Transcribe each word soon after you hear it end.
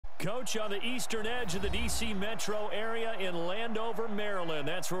Coach, on the eastern edge of the D.C. metro area in Landover, Maryland.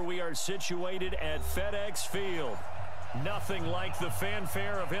 That's where we are situated at FedEx Field. Nothing like the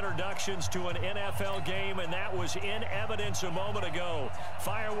fanfare of introductions to an NFL game, and that was in evidence a moment ago.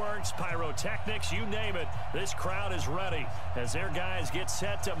 Fireworks, pyrotechnics, you name it. This crowd is ready as their guys get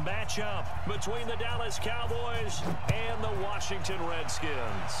set to match up between the Dallas Cowboys and the Washington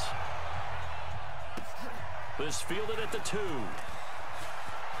Redskins. This fielded at the 2.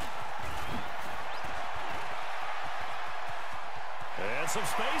 And some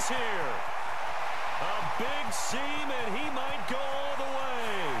space here. A big seam, and he might go all the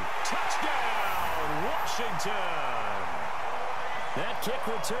way. Touchdown, Washington. That kick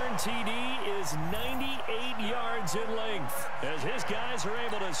return TD is 98 yards in length as his guys are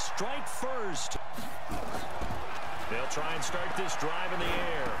able to strike first. They'll try and start this drive in the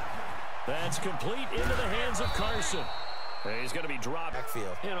air. That's complete into the hands of Carson. He's going to be dropped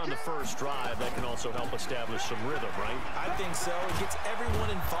backfield. And on the first drive, that can also help establish some rhythm, right? I think so. It gets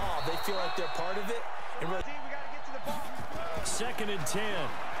everyone involved. They feel like they're part of it. And we got to get to the ball. 2nd and 10.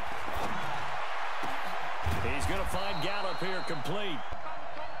 He's going to find Gallup here complete.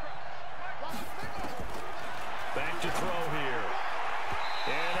 Back to throw here.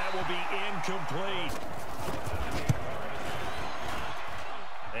 And that will be incomplete.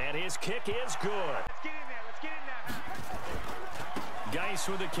 And his kick is good. Let's get in there. Let's get in there. Geis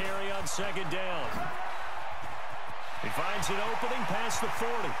with a carry on 2nd down. He finds an opening past the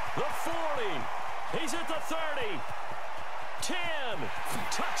 40. The 40. He's at the 30. 10.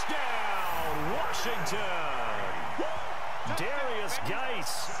 Touchdown, Washington. Darius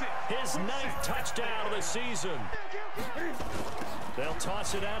Geis, his 9th touchdown of the season. They'll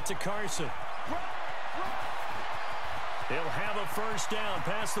toss it out to Carson. He'll have a first down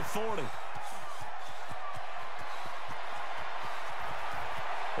past the 40.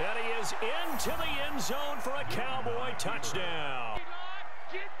 And he is into the end zone for a Cowboy touchdown.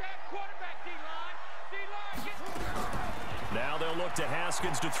 Get that quarterback, D-line. D-line, now they'll look to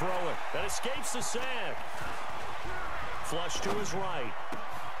Haskins to throw it. That escapes the sack. Flush to his right.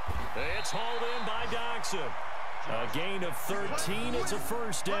 It's hauled in by Doxson. A gain of 13. It's a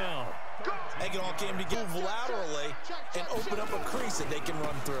first down. They can all came together, move laterally, and open up a crease that they can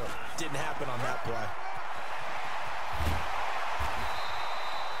run through. Didn't happen on that play.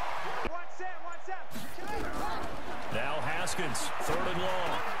 Now Haskins, 3rd and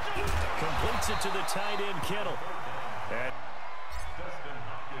long. Completes it to the tight end, Kittle.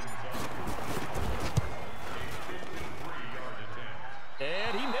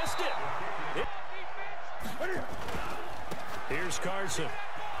 And he missed it. Here's Carson.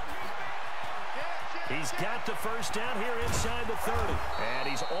 He's got the first down here inside the 30. And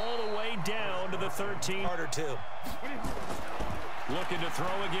he's all the way down to the 13. Harder too. Looking to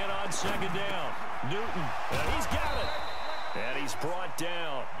throw again on 2nd down. Newton. And he's got it. And he's brought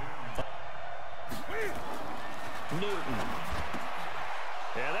down. Newton.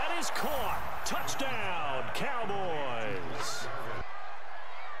 And that is caught. Touchdown, Cowboys.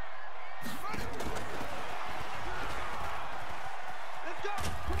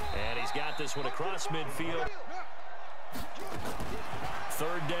 And he's got this one across midfield.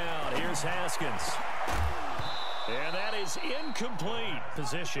 3rd down. Here's Haskins. And that is incomplete.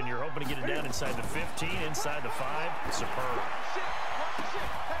 Position, you're hoping to get it down inside the 15, inside the 5. Superb.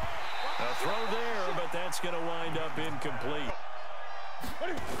 A throw there, but that's going to wind up incomplete.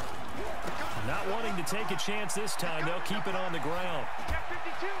 Not wanting to take a chance this time. They'll keep it on the ground.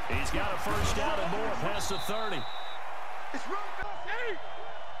 He's got a first down and more past the 30. It's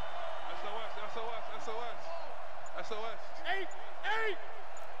SOS, SOS, SOS, SOS. 8.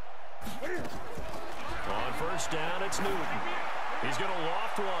 On first down, it's Newton. He's going to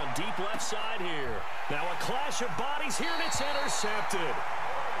loft one deep left side here. Now a clash of bodies here, and it's intercepted.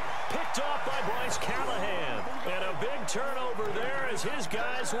 Picked off by Bryce Callahan. And a big turnover there as his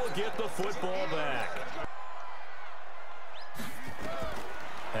guys will get the football back.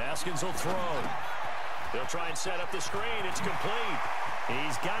 Haskins will throw. They'll try and set up the screen. It's complete.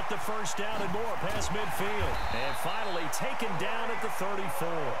 He's got the first down and more past midfield. And finally taken down at the 34.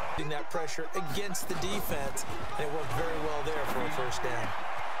 In that pressure against the defense, and it worked very well there for a first down.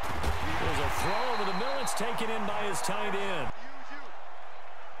 There's a throw over the middle. It's taken in by his tight end.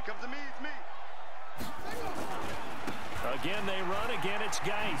 It comes to me, it's me. Again, they run. Again, it's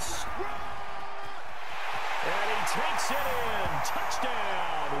Geis. And he takes it in.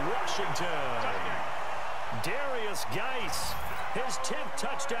 Touchdown, Washington. Darius Geis, his 10th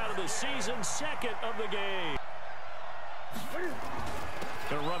touchdown of the season, 2nd of the game.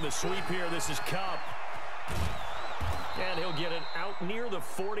 Gonna run the sweep here. This is Cup. And he'll get it out near the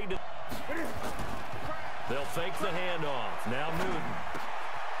 40. They'll fake the handoff. Now Newton.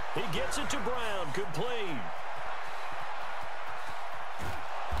 He gets it to Brown. Good play.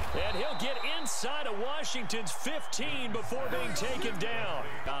 And he'll get inside of Washington's 15 before being taken down.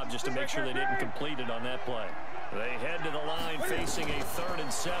 Just to make sure they didn't complete it on that play. They head to the line facing a 3rd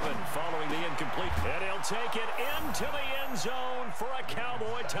and 7 following the incomplete. And he'll take it into the end zone for a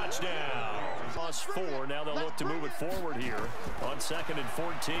Cowboy touchdown. +4. Now they'll look to move it forward here on 2nd and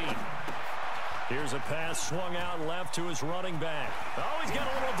 14. Here's a pass swung out left to his running back. Oh, he's got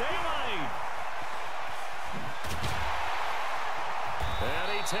a little daylight.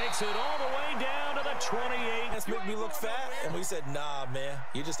 And he takes it all the way down to the 28. That's make me look fat, and we said, nah, man,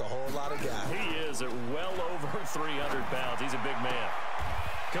 you're just a whole lot of guy. He is at well over 300 pounds. He's a big man.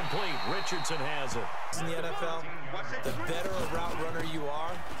 Complete. Richardson has it. In the NFL, the better a route runner you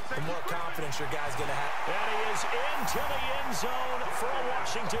are, the more confidence your guy's going to have. And he is into the end zone for a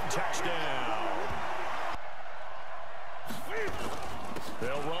Washington touchdown.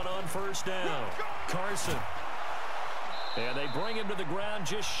 They'll run on 1st down. Carson. And they bring him to the ground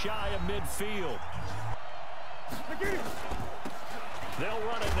just shy of midfield. They'll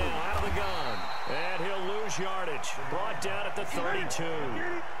run it now out of the gun. And he'll lose yardage. Brought down at the 32.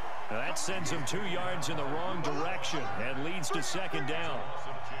 Now that sends him 2 yards in the wrong direction and leads to 2nd down.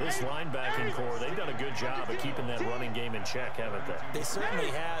 This linebacking core, they've done a good job of keeping that running game in check, haven't they? They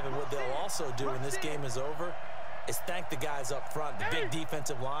certainly have, and what they'll also do when this game is over is thank the guys up front, the big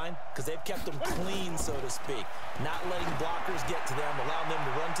defensive line, because they've kept them clean, so to speak. Not letting blockers get to them, allowing them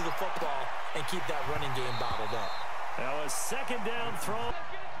to run to the football and keep that running game bottled up. Now a 2nd down throw.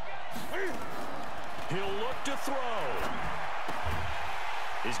 He'll look to throw.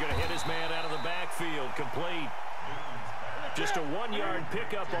 He's going to hit his man out of the backfield. Complete. Just a 1-yard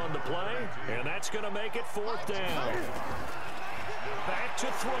pickup on the play, and that's going to make it 4th down. Back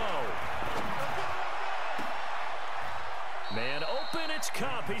to throw. Man open, it's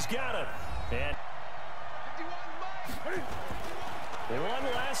Cup. He's got it. And one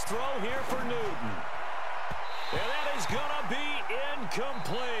last throw here for Newton. And that is going to be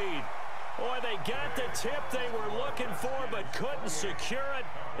incomplete. Boy, they got the tip they were looking for but couldn't secure it.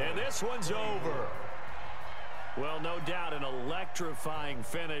 And this one's over. Well, no doubt an electrifying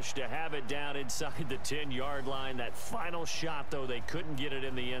finish to have it down inside the 10-yard line. That final shot, though, they couldn't get it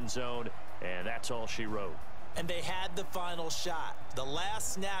in the end zone. And that's all she wrote. And they had the final shot. The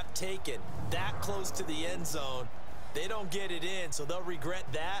last snap taken that close to the end zone. They don't get it in, so they'll regret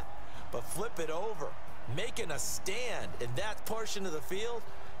that. But flip it over. Making a stand in that portion of the field,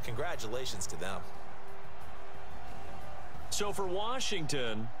 congratulations to them. So for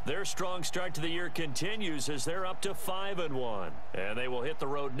Washington, their strong start to the year continues as they're up to 5-1. And they will hit the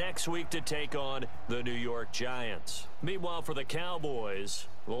road next week to take on the New York Giants. Meanwhile, for the Cowboys,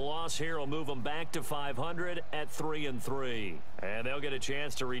 the loss here will move them back to 500 at 3-3. And they'll get a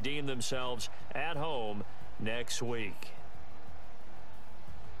chance to redeem themselves at home next week.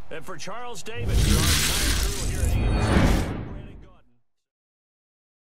 And for Charles Davis, our entire crew here at